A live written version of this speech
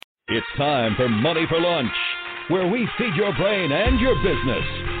It's time for Money for Lunch, where we feed your brain and your business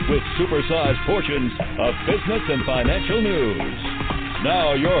with supersized portions of business and financial news.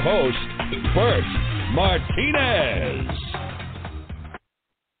 Now your host, Bert Martinez.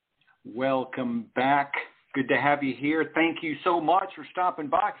 Welcome back. Good to have you here. Thank you so much for stopping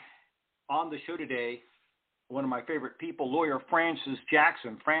by. On the show today, one of my favorite people, lawyer Francis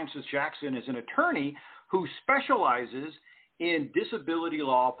Jackson. Francis Jackson is an attorney who specializes in disability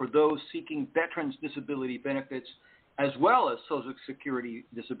law for those seeking veterans' disability benefits as well as Social Security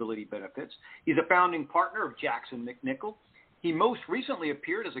disability benefits. He's a founding partner of Jackson McNichol. He most recently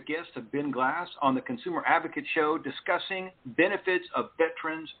appeared as a guest of Ben Glass on the Consumer Advocate Show discussing benefits of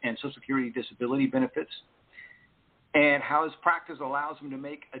veterans and Social Security disability benefits and how his practice allows him to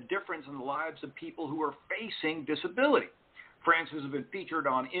make a difference in the lives of people who are facing disability. Francis has been featured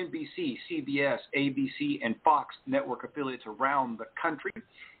on NBC, CBS, ABC, and Fox network affiliates around the country.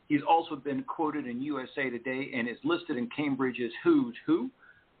 He's also been quoted in USA Today and is listed in Cambridge's Who's Who.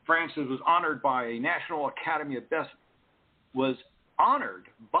 Francis was honored by the National Academy of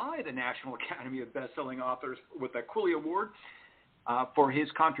Best-Selling Authors with the Quilly Award for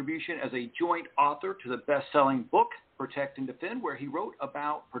his contribution as a joint author to the best-selling book, Protect and Defend, where he wrote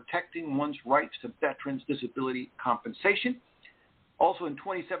about protecting one's rights to veterans' disability compensation. Also in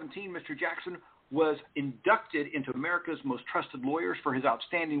 2017, Mr. Jackson was inducted into America's Most Trusted Lawyers for his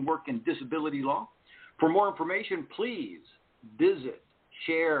outstanding work in disability law. For more information, please visit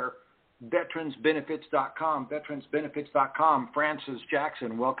shareveteransbenefits.com, veteransbenefits.com. Francis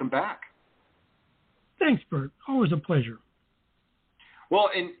Jackson, welcome back. Thanks, Bert. Always a pleasure. Well,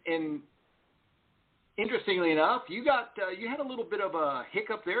 and interestingly enough, you had a little bit of a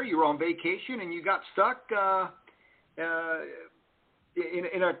hiccup there. You were on vacation and you got stuck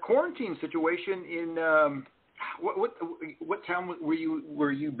in a quarantine situation in what town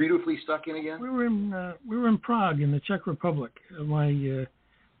were you beautifully stuck in again? We were in Prague in the Czech Republic. My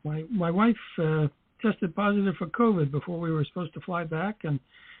wife tested positive for COVID before we were supposed to fly back, and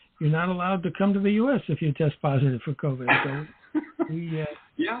you're not allowed to come to the U.S. if you test positive for COVID. So we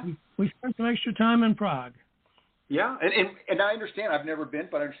spent some extra time in Prague. Yeah, and I understand. I've never been,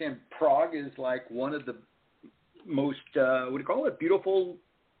 but I understand Prague is like one of the most beautiful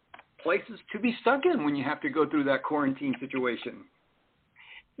places to be stuck in when you have to go through that quarantine situation.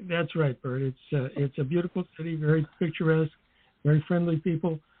 That's right, Bert. It's a beautiful city, very picturesque, very friendly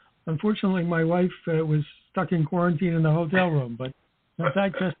people. Unfortunately, my wife was stuck in quarantine in the hotel room, but once I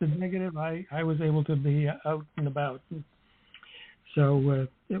tested negative, I was able to be out and about. So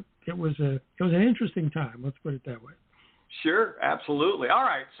it was an interesting time. Let's put it that way. Sure, absolutely. All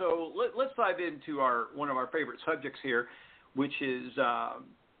right, so let's dive into one of our favorite subjects here, which is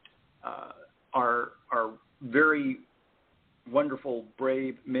our very wonderful,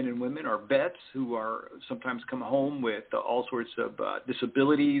 brave men and women, our vets, who are sometimes come home with all sorts of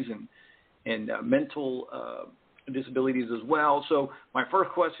disabilities and mental disabilities as well. So my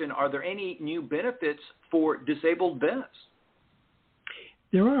first question, are there any new benefits for disabled vets?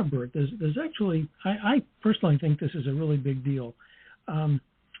 There are, Bert. There's actually, I personally think this is a really big deal.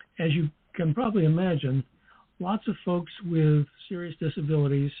 As you can probably imagine, lots of folks with serious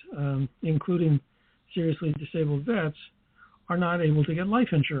disabilities, including seriously disabled vets, are not able to get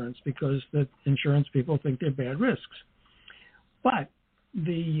life insurance because the insurance people think they're bad risks. But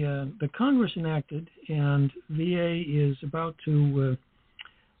the Congress enacted, and VA is about to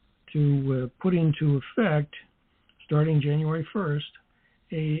put into effect, starting January 1st,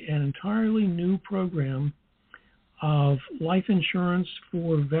 an entirely new program of life insurance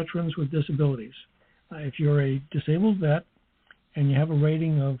for veterans with disabilities. If you're a disabled vet and you have a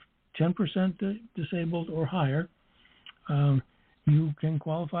rating of 10% disabled or higher, you can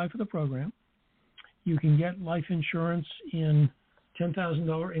qualify for the program. You can get life insurance in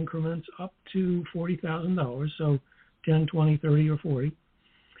 $10,000 increments up to $40,000, so 10, 20, 30, or 40.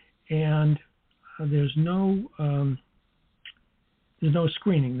 And there's no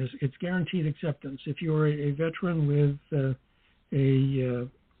screening. It's guaranteed acceptance. If you're a veteran with a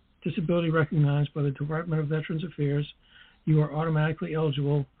disability recognized by the Department of Veterans Affairs, you are automatically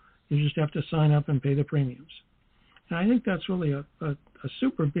eligible. You just have to sign up and pay the premiums. And I think that's really a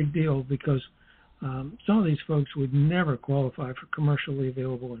super big deal because some of these folks would never qualify for commercially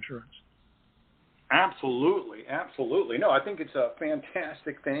available insurance. Absolutely, absolutely. No, I think it's a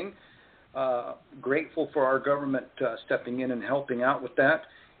fantastic thing. Grateful for our government stepping in and helping out with that.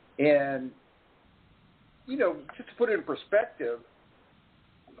 And, just to put it in perspective,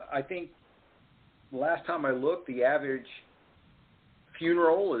 I think last time I looked, the average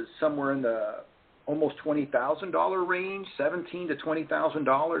funeral is somewhere in the almost $20,000 range, $17,000 to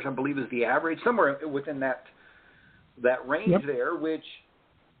 $20,000, I believe, is the average, somewhere within that range there, which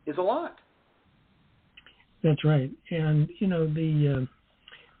is a lot. That's right. And the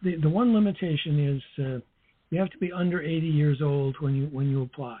one limitation is you have to be under 80 years old when you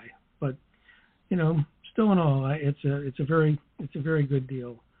apply. But still in all, it's a very good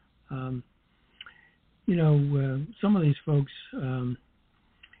deal. Some of these folks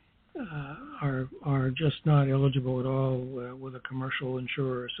are just not eligible at all with a commercial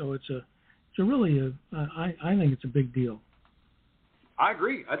insurer. So it's really I think it's a big deal. I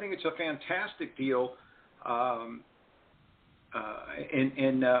agree. I think it's a fantastic deal. And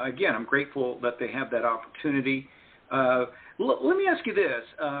again, I'm grateful that they have that opportunity. Let me ask you this.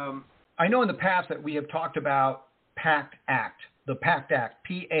 I know in the past that we have talked about PACT Act, the PACT Act,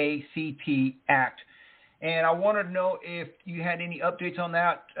 P-A-C-T Act. And I wanted to know if you had any updates on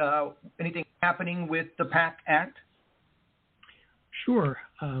that, anything happening with the PACT Act? Sure.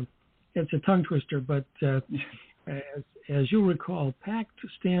 It's a tongue twister, but as you'll recall, PACT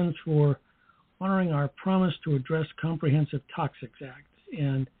stands for Honoring Our Promise to Address Comprehensive Toxics Act.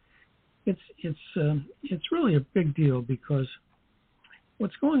 And it's really a big deal because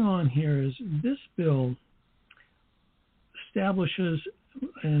what's going on here is this bill establishes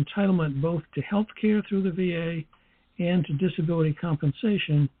an entitlement both to health care through the VA and to disability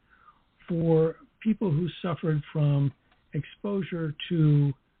compensation for people who suffered from exposure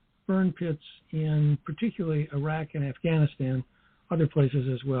to burn pits in particularly Iraq and Afghanistan, other places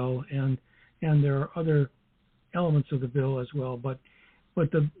as well, and there are other elements of the bill as well. But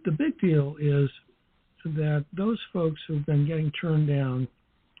the big deal is that those folks who've been getting turned down,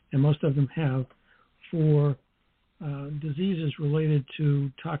 and most of them have, for diseases related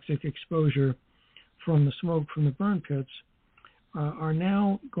to toxic exposure from the smoke from the burn pits are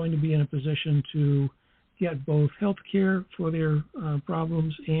now going to be in a position to get both health care for their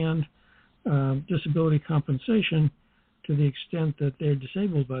problems and disability compensation to the extent that they're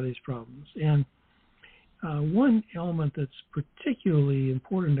disabled by these problems. And one element that's particularly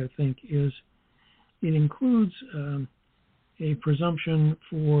important, I think, is it includes a presumption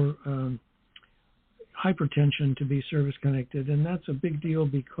for hypertension to be service-connected, and that's a big deal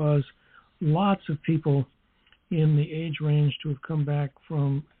because lots of people in the age range to have come back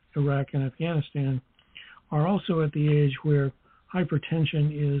from Iraq and Afghanistan are also at the age where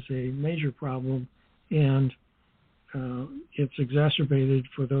hypertension is a major problem, and it's exacerbated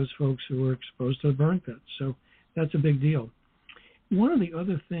for those folks who are exposed to the burn pits. So that's a big deal. One of the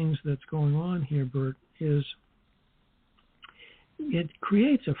other things that's going on here, Bert, is it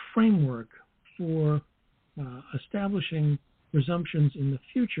creates a framework for establishing presumptions in the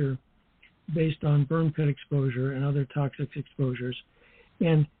future based on burn pit exposure and other toxic exposures.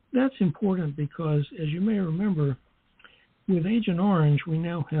 And that's important because, as you may remember, with Agent Orange, we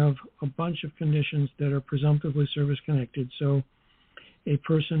now have a bunch of conditions that are presumptively service-connected. So a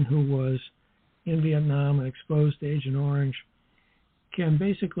person who was in Vietnam and exposed to Agent Orange can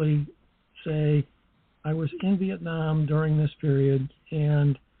basically say, I was in Vietnam during this period,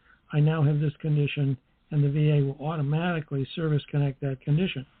 and I now have this condition, and the VA will automatically service-connect that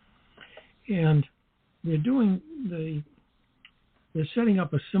condition. And they're setting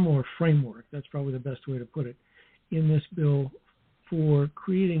up a similar framework, that's probably the best way to put it, in this bill for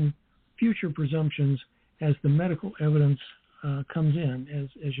creating future presumptions as the medical evidence comes in.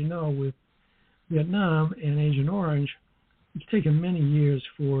 As you know, with Vietnam and Agent Orange, it's taken many years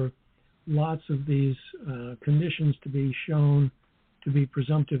for lots of these conditions to be shown to be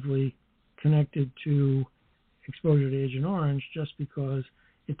presumptively connected to exposure to Agent Orange, just because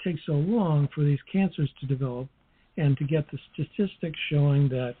it takes so long for these cancers to develop and to get the statistics showing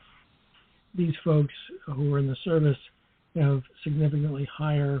that these folks who are in the service have significantly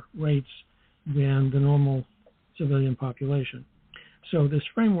higher rates than the normal civilian population. So this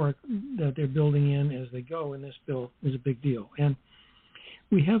framework that they're building in as they go in this bill is a big deal. And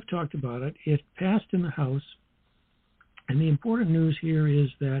we have talked about it. It passed in the House. And the important news here is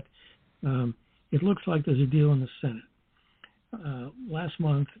that it looks like there's a deal in the Senate. Last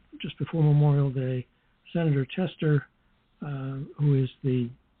month, just before Memorial Day, Senator Tester, who is the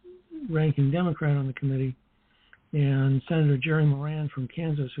ranking Democrat on the committee, and Senator Jerry Moran from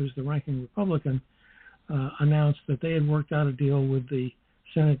Kansas, who's the ranking Republican, announced that they had worked out a deal with the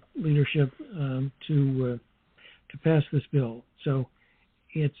Senate leadership to pass this bill. So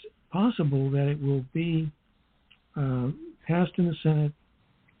it's possible that it will be passed in the Senate,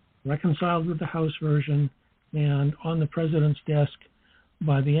 reconciled with the House version, and on the president's desk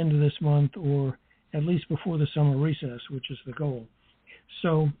by the end of this month, or at least before the summer recess, which is the goal.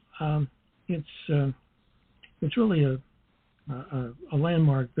 So, it's really a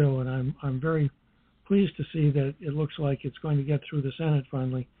landmark bill, and I'm very pleased to see that it looks like it's going to get through the Senate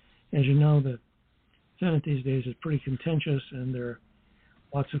finally. As you know, the Senate these days is pretty contentious, and there are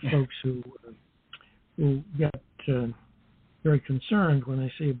lots of folks who get very concerned when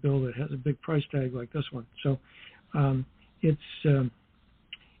they see a bill that has a big price tag like this one. So it's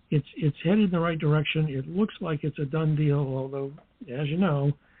headed in the right direction. It looks like it's a done deal, although, as you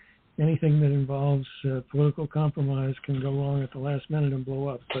know, anything that involves political compromise can go wrong at the last minute and blow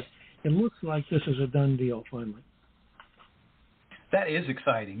up. But it looks like this is a done deal finally. That is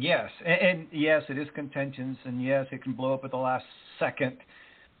exciting, yes. And yes, it is contentious, and yes, it can blow up at the last second,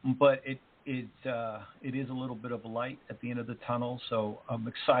 but it is a little bit of a light at the end of the tunnel. So I'm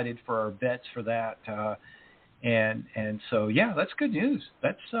excited for our vets for that. And so, yeah, that's good news.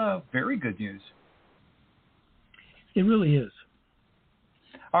 That's very good news. It really is.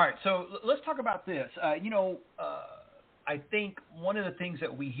 All right, so let's talk about this. I think one of the things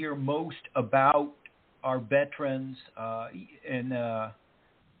that we hear most about our veterans and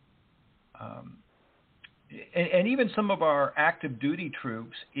even some of our active duty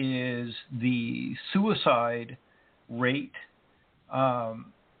troops is the suicide rate. And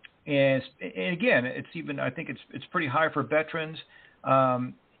again, it's even, I think it's pretty high for veterans.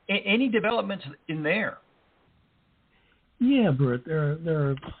 Any developments in there? Yeah, Bert, there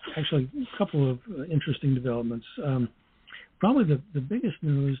are actually a couple of interesting developments. Probably the biggest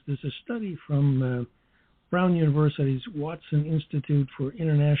news, there's a study from Brown University's Watson Institute for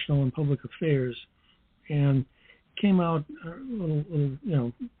International and Public Affairs, and came out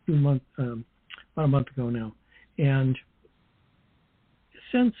about a month ago now. And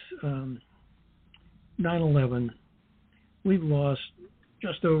since 9/11, we've lost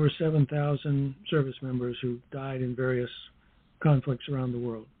just over 7,000 service members who died in various conflicts around the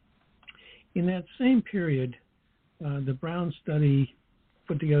world. In that same period, the Brown study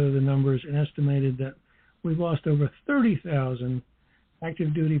put together the numbers and estimated that we've lost over 30,000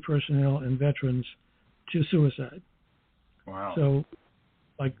 active duty personnel and veterans to suicide. Wow. So,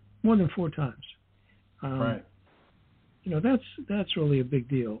 like, more than 4 times. Right. That's really a big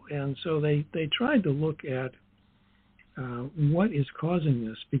deal. And so they tried to look at what is causing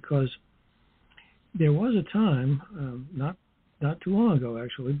this, because there was a time, not too long ago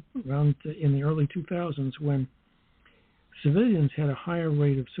actually, around in the early 2000s, when civilians had a higher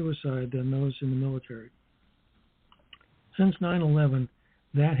rate of suicide than those in the military. Since 9/11,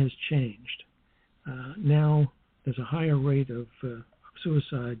 that has changed. Now there's a higher rate of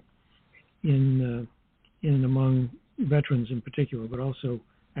suicide in among veterans in particular, but also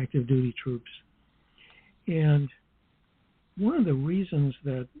active duty troops. And one of the reasons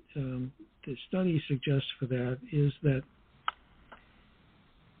that the study suggests for that is that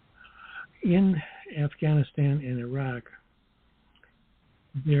in Afghanistan and Iraq,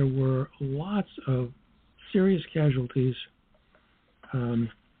 there were lots of serious casualties.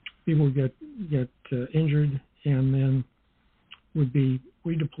 People get injured and then would be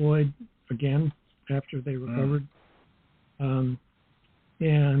redeployed again after they recovered.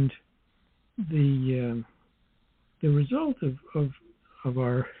 And the result of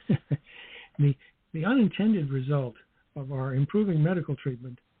our the unintended result of our improving medical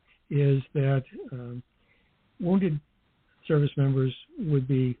treatment is that wounded service members would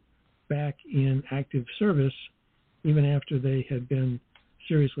be back in active service even after they had been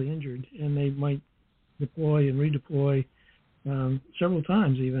seriously injured, and they might deploy and redeploy several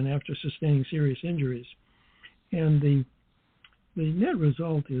times even after sustaining serious injuries. And the net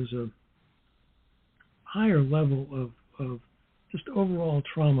result is a higher level of just overall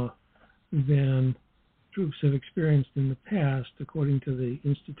trauma than troops have experienced in the past, according to the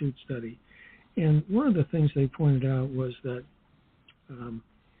Institute study. And one of the things they pointed out was that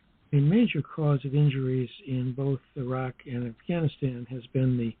a major cause of injuries in both Iraq and Afghanistan has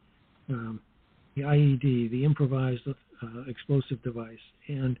been the IED, the improvised explosive device.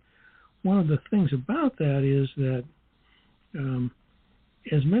 And one of the things about that is that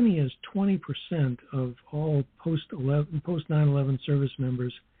as many as 20% of all post 9/11 service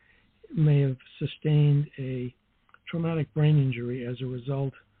members may have sustained a traumatic brain injury as a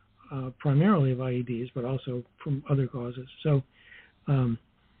result primarily of IEDs, but also from other causes. So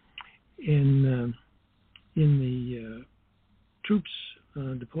in the troops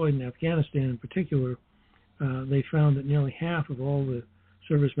deployed in Afghanistan in particular, they found that nearly half of all the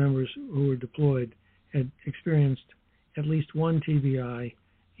service members who were deployed had experienced at least one TBI,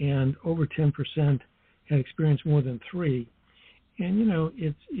 and over 10% had experienced more than 3. And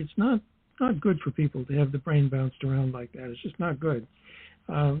it's not good for people to have the brain bounced around like that. It's just not good.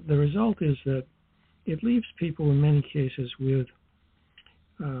 the result is that it leaves people in many cases with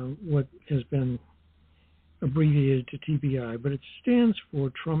what has been abbreviated to TBI, but it stands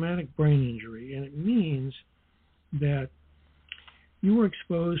for traumatic brain injury, and it means that you were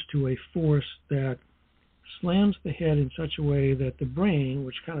exposed to a force that slams the head in such a way that the brain,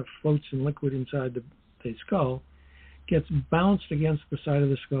 which kind of floats in liquid inside the skull, gets bounced against the side of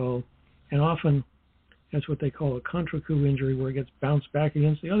the skull, and often that's what they call a contra coup injury, where it gets bounced back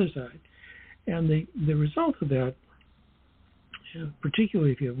against the other side. And the result of that,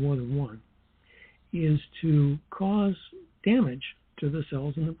 particularly if you have more than one, is to cause damage to the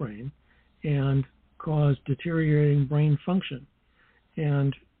cells in the brain and cause deteriorating brain function.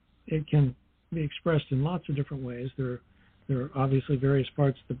 And it can be expressed in lots of different ways. There are obviously various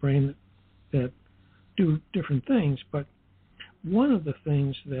parts of the brain that do different things, but one of the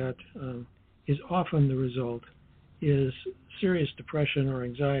things that is often the result is serious depression or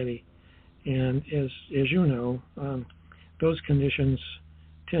anxiety. And as you know, those conditions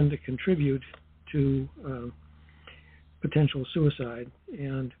tend to contribute to potential suicide.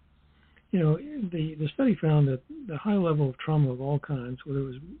 And, you know, the study found that the high level of trauma of all kinds, whether it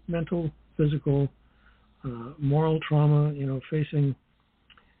was mental, physical, moral trauma, you know, facing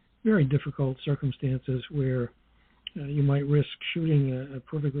very difficult circumstances where you might risk shooting a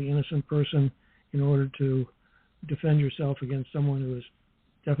perfectly innocent person in order to defend yourself against someone who is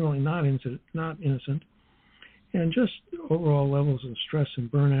definitely not innocent, and just overall levels of stress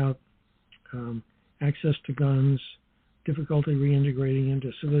and burnout, access to guns, difficulty reintegrating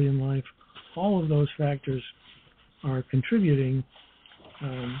into civilian life, all of those factors are contributing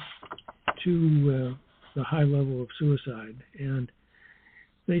to the high level of suicide. And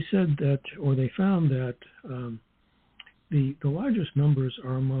they said that, or they found that the largest numbers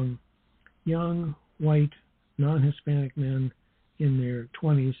are among young, white, non-Hispanic men in their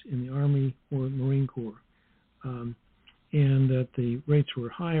 20s in the Army or Marine Corps, and that the rates were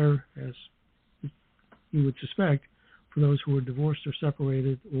higher, as you would suspect, for those who were divorced or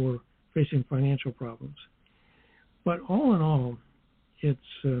separated or facing financial problems. But all in all, it's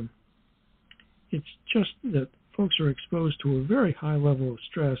just that folks are exposed to a very high level of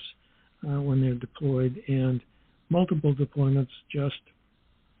stress when they're deployed, and multiple deployments just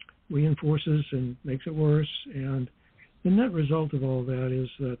reinforces and makes it worse. And the net result of all that is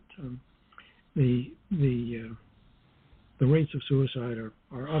that the rates of suicide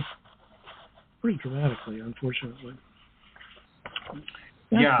are up pretty dramatically, unfortunately.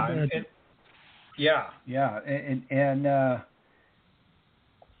 That's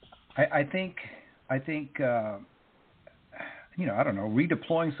I think you know, I don't know,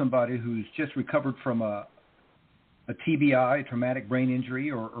 redeploying somebody who's just recovered from a TBI, traumatic brain injury,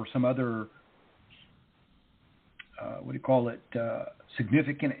 or some other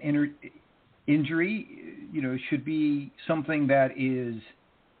significant injury, you know, should be something that is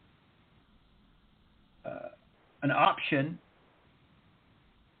an option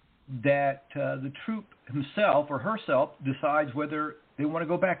that the troop himself or herself decides whether they want to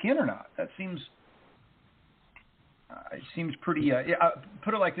go back in or not. That seems it seems pretty.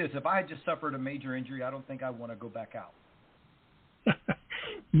 Put it like this: if I had just suffered a major injury, I don't think I want to go back out.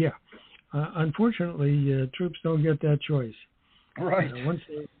 Yeah, unfortunately, troops don't get that choice. Right.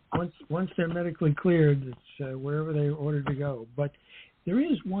 Once they're medically cleared, it's wherever they're ordered to go. But there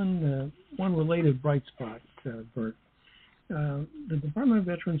is one related bright spot, Bert. The Department of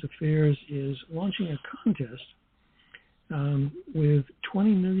Veterans Affairs is launching a contest with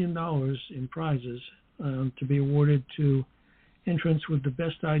 $20 million in prizes to be awarded to entrants with the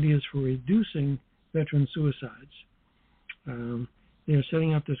best ideas for reducing veteran suicides. They're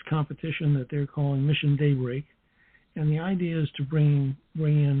setting up this competition that they're calling Mission Daybreak, and the idea is to bring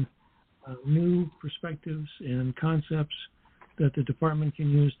in new perspectives and concepts that the department can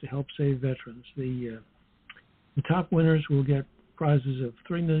use to help save veterans. The top winners will get prizes of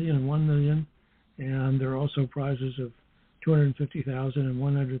 $3 million and $1 million, and there are also prizes of $250,000 and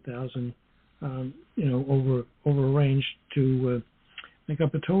 $100,000, over a range to make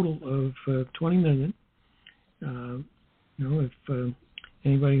up a total of $20 million. If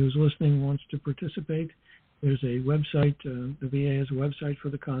anybody who's listening wants to participate, there's a website. The VA has a website for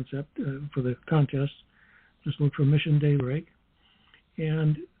the contest. Just look for Mission Daybreak.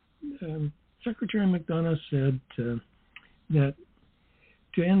 And Secretary McDonough said that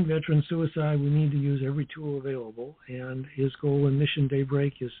to end veteran suicide, we need to use every tool available. And his goal in Mission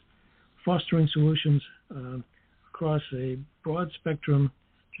Daybreak is fostering solutions across a broad spectrum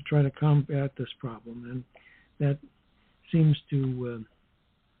to try to combat this problem. And that seems to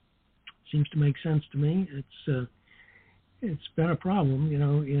make sense to me. it's been a problem.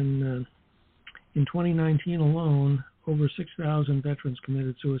 In 2019 alone, over 6,000 veterans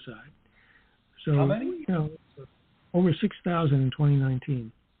committed suicide. So, how many? Over 6,000 in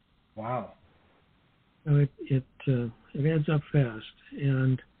 2019. Wow. It adds up fast,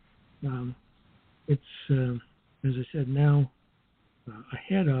 and it's as I said, now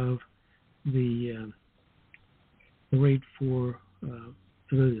ahead of the rate for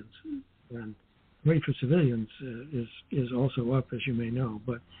civilians. And the rate for civilians is also up, as you may know,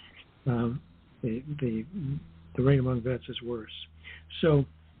 but the rate among vets is worse. So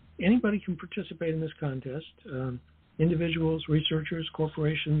anybody can participate in this contest. Individuals, researchers,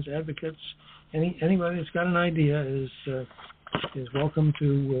 corporations, advocates, anybody that's got an idea is welcome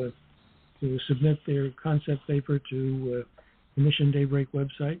to submit their concept paper to the Mission Daybreak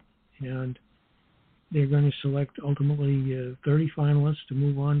website, and they're going to select ultimately 30 finalists to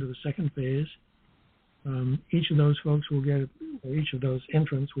move on to the second phase. Each of those folks will get, or each of those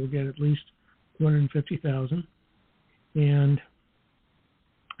entrants will get at least $250,000, and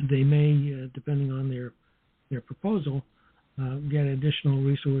they may, depending on their proposal, get additional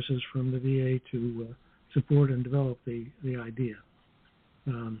resources from the VA to support and develop the idea.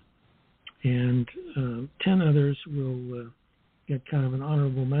 And 10 others will get kind of an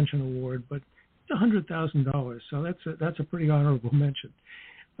honorable mention award, but it's $100,000, so that's a pretty honorable mention.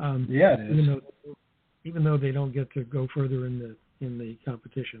 Yeah, it is. Even though they don't get to go further in the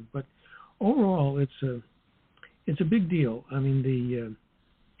competition, but overall, it's a big deal. I mean, the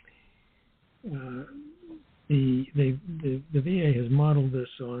VA has modeled this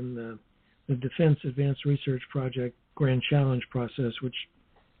on the Defense Advanced Research Project Grand Challenge process, which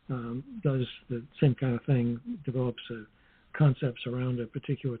does the same kind of thing, develops concepts around a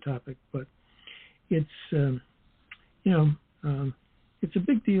particular topic. But it's it's a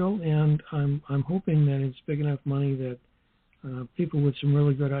big deal, and I'm hoping that it's big enough money that people with some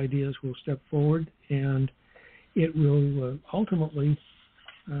really good ideas will step forward, and it will ultimately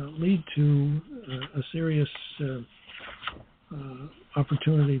lead to a serious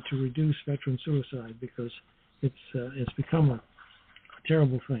opportunity to reduce veteran suicide, because it's become a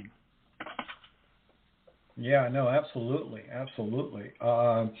terrible thing. Yeah, no, absolutely.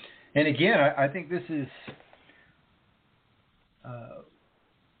 And again, I think this is,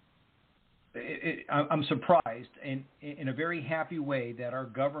 I'm surprised and in a very happy way that our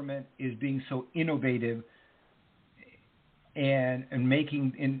government is being so innovative and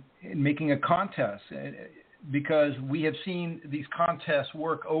making a contest, because we have seen these contests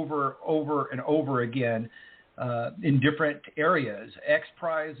work over and over again in different areas. X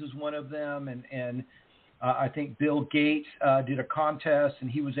Prize is one of them, and I think Bill Gates did a contest, and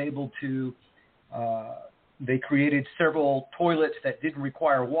he was able to. They created several toilets that didn't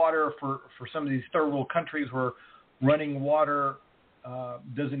require water for some of these third world countries where running water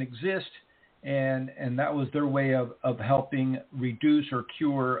doesn't exist. And that was their way of helping reduce or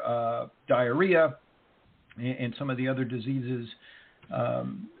cure diarrhea and some of the other diseases.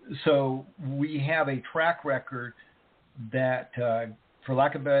 So we have a track record that, for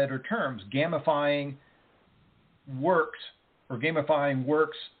lack of better terms, gamifying works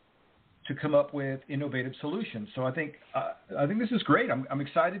to come up with innovative solutions. So I think this is great. I'm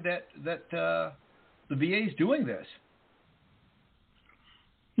excited that the VA is doing this.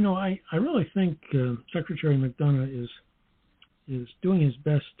 I really think Secretary McDonough is doing his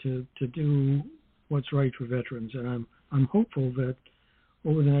best to do what's right for veterans, and I'm hopeful that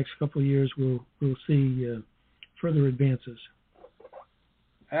over the next couple of years we'll see further advances.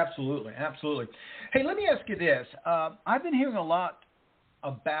 Absolutely. Hey, let me ask you this. I've been hearing a lot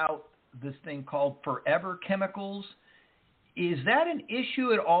about this thing called forever chemicals. Is that an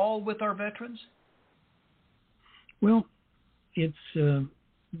issue at all with our veterans? Well, it's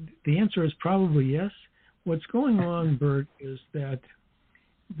the answer is probably yes. What's going on, Bert, is that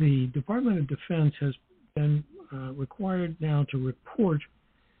the Department of Defense has been required now to report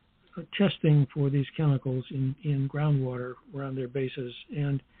testing for these chemicals in groundwater around their bases.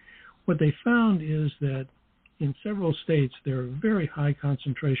 And what they found is that in several states there are very high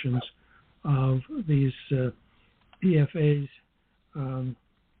concentrations of these PFAs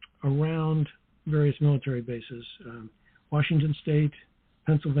around various military bases. Washington State,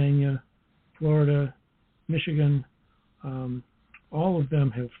 Pennsylvania, Florida, Michigan, all of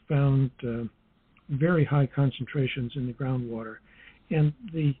them have found very high concentrations in the groundwater. And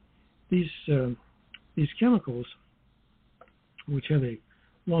these chemicals, which have a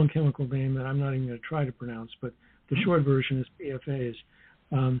long chemical name that I'm not even going to try to pronounce, but the short version is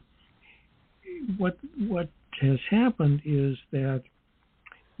PFAs. What has happened is that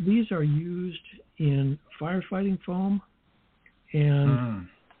these are used in firefighting foam And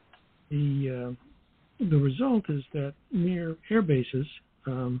the result is that near air bases,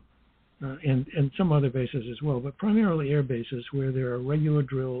 and some other bases as well, but primarily air bases where there are regular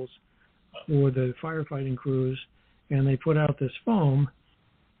drills for the firefighting crews, and they put out this foam,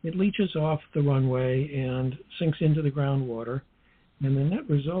 it leaches off the runway and sinks into the groundwater. And the net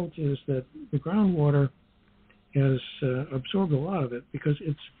result is that the groundwater has absorbed a lot of it because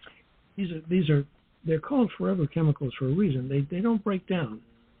they're called forever chemicals for a reason. They don't break down.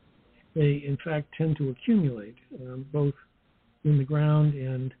 They, in fact, tend to accumulate both in the ground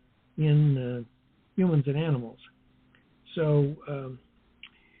and in humans and animals. So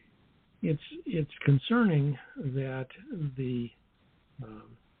it's concerning that the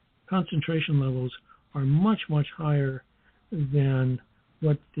concentration levels are much, much higher than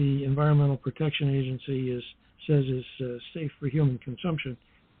what the Environmental Protection Agency says is safe for human consumption.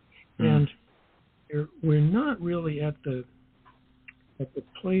 And we're not really at the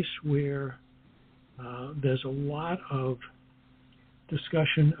place where there's a lot of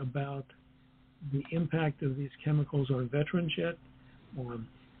discussion about the impact of these chemicals on veterans yet,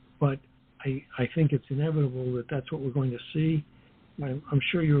 but I think it's inevitable that that's what we're going to see. I'm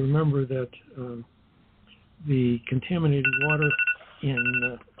sure you remember that the contaminated water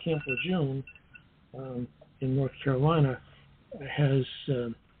in Camp Lejeune in North Carolina has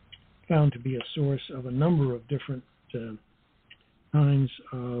found to be a source of a number of different kinds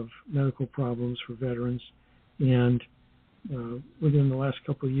of medical problems for veterans. And within the last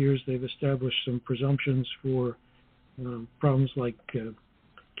couple of years, they've established some presumptions for problems like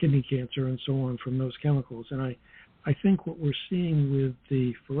kidney cancer and so on from those chemicals. And I think what we're seeing with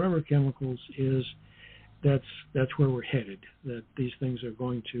the forever chemicals is that's where we're headed, that these things are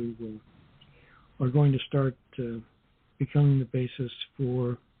going to start becoming the basis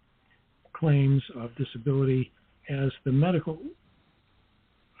for claims of disability as the medical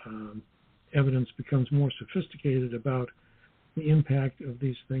evidence becomes more sophisticated about the impact of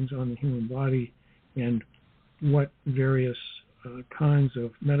these things on the human body and what various kinds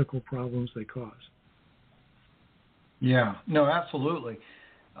of medical problems they cause. Yeah, no, absolutely.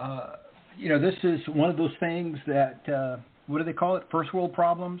 This is one of those things that, what do they call it? First world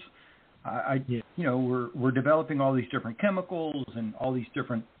problems. We're developing all these different chemicals and all these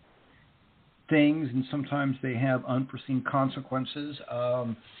different things, and sometimes they have unforeseen consequences.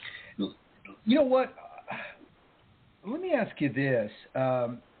 You know what? Let me ask you this. I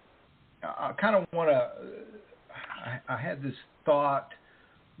kind of want to. I had this thought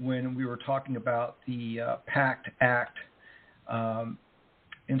when we were talking about the PACT Act. And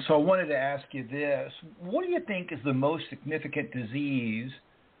so I wanted to ask you this. What do you think is the most significant disease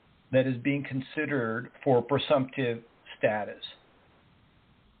that is being considered for presumptive status?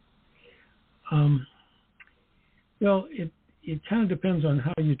 Well, it kind of depends on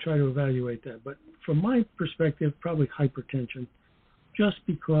how you try to evaluate that. But from my perspective, probably hypertension, just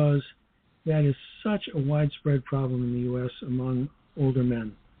because that is such a widespread problem in the U.S. among older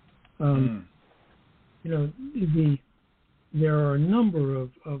men. There are a number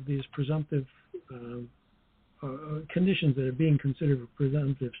of these presumptive conditions that are being considered for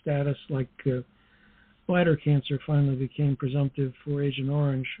presumptive status, like bladder cancer finally became presumptive for Agent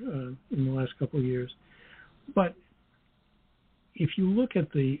Orange in the last couple of years. But if you look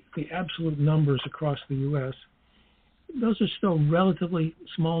at the absolute numbers across the U.S., those are still relatively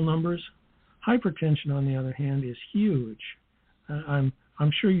small numbers. Hypertension, on the other hand, is huge. I'm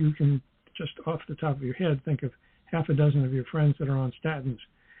sure you can, just off the top of your head, think of half a dozen of your friends that are on statins.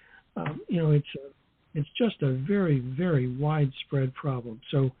 It's just a very, very widespread problem.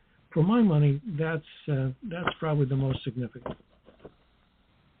 So, for my money, that's probably the most significant.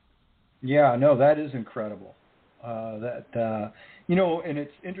 Yeah, no, that is incredible. And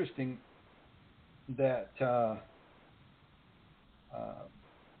it's interesting that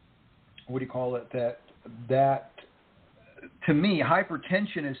what do you call it? That to me,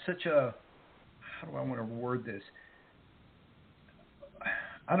 hypertension is such a, how do I want to word this?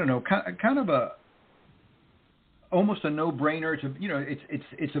 I don't know, kind of a almost a no-brainer.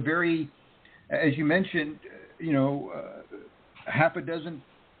 It's a very, as you mentioned, half a dozen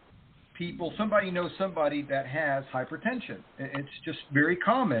people, somebody knows somebody that has hypertension. It's just very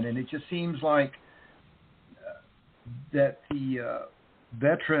common, and it just seems like that the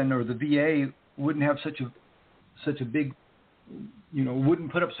veteran or the VA wouldn't have such a big,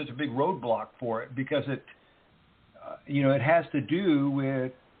 wouldn't put up such a big roadblock for it, because it has to do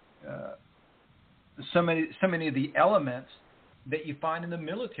with so many of the elements that you find in the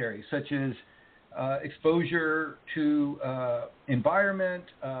military, such as exposure to environment,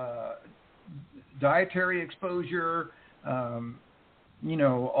 dietary exposure, all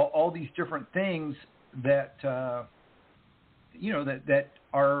these different things that, that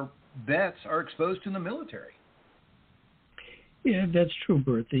our vets are exposed to in the military. Yeah, that's true,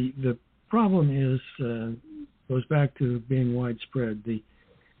 Bert. The problem is goes back to being widespread. The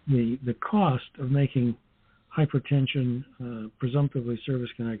cost of making hypertension presumptively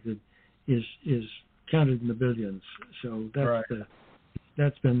service-connected is counted in the billions. So that's right.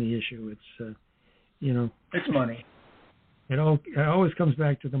 That's been the issue. It's it's money. It always comes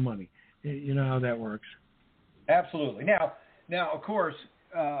back to the money. You know how that works. Absolutely. Now of course,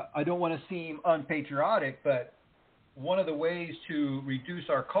 I don't want to seem unpatriotic, but one of the ways to reduce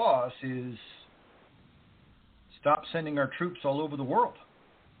our costs is stop sending our troops all over the world.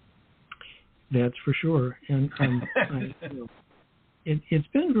 That's for sure. And it's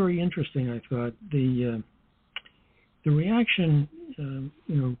been very interesting, I thought, the reaction, to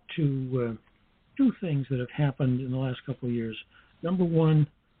two things that have happened in the last couple of years. Number one,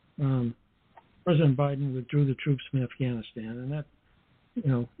 President Biden withdrew the troops from Afghanistan,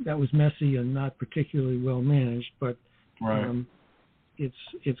 and that was messy and not particularly well managed, but right.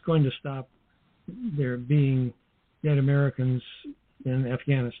 It's going to stop there being dead Americans in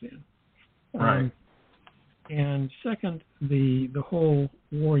Afghanistan. Right. And second, the whole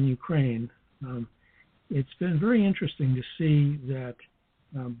war in Ukraine. It's been very interesting to see that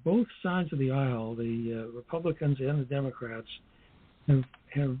both sides of the aisle, the Republicans and the Democrats,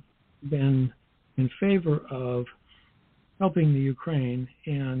 have been in favor of helping the Ukraine,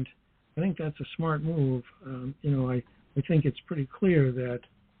 and I think that's a smart move. I think it's pretty clear that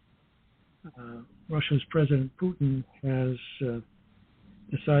Russia's President Putin has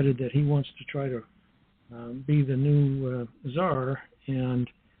decided that he wants to try to be the new czar and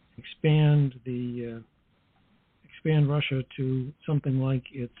expand Russia to something like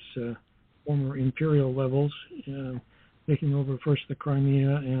its former imperial levels, taking over first the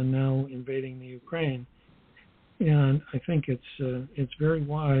Crimea and now invading the Ukraine. And I think it's very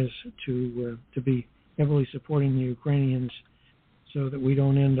wise to be heavily supporting the Ukrainians so that we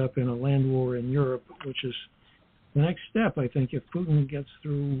don't end up in a land war in Europe, which is the next step, I think, if Putin gets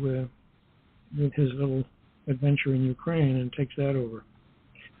through with his little adventure in Ukraine and takes that over.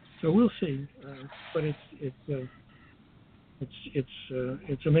 So we'll see. But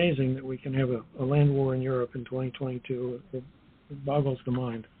it's amazing that we can have a land war in Europe in 2022. It boggles the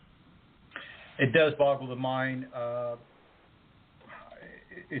mind. It does boggle the mind.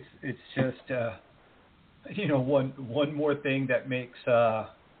 It's just one more thing that makes the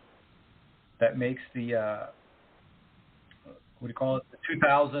what do you call it,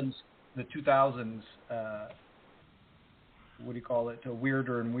 the 2000s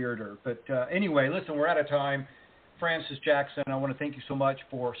weirder and weirder. But anyway, listen, we're out of time. Francis Jackson, I want to thank you so much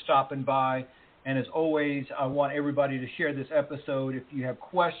for stopping by. And as always, I want everybody to share this episode. If you have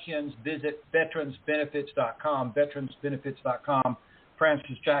questions, visit veteransbenefits.com, veteransbenefits.com.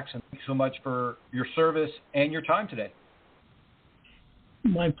 Francis Jackson, thank you so much for your service and your time today.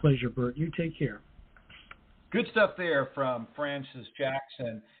 My pleasure, Bert. You take care. Good stuff there from Francis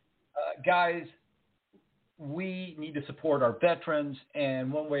Jackson. Guys, we need to support our veterans, and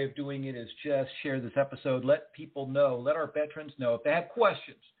one way of doing it is just share this episode. Let people know, let our veterans know. If they have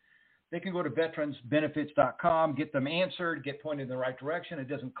questions, they can go to veteransbenefits.com, get them answered, get pointed in the right direction. It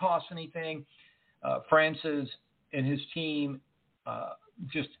doesn't cost anything. Francis and his team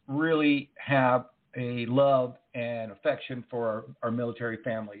just really have a love and affection for our military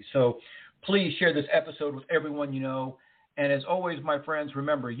families. So please share this episode with everyone you know. And as always, my friends,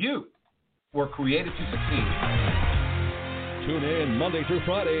 remember, you were created to succeed. Tune in Monday through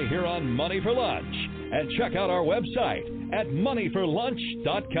Friday here on Money for Lunch, and check out our website at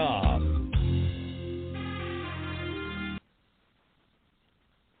moneyforlunch.com.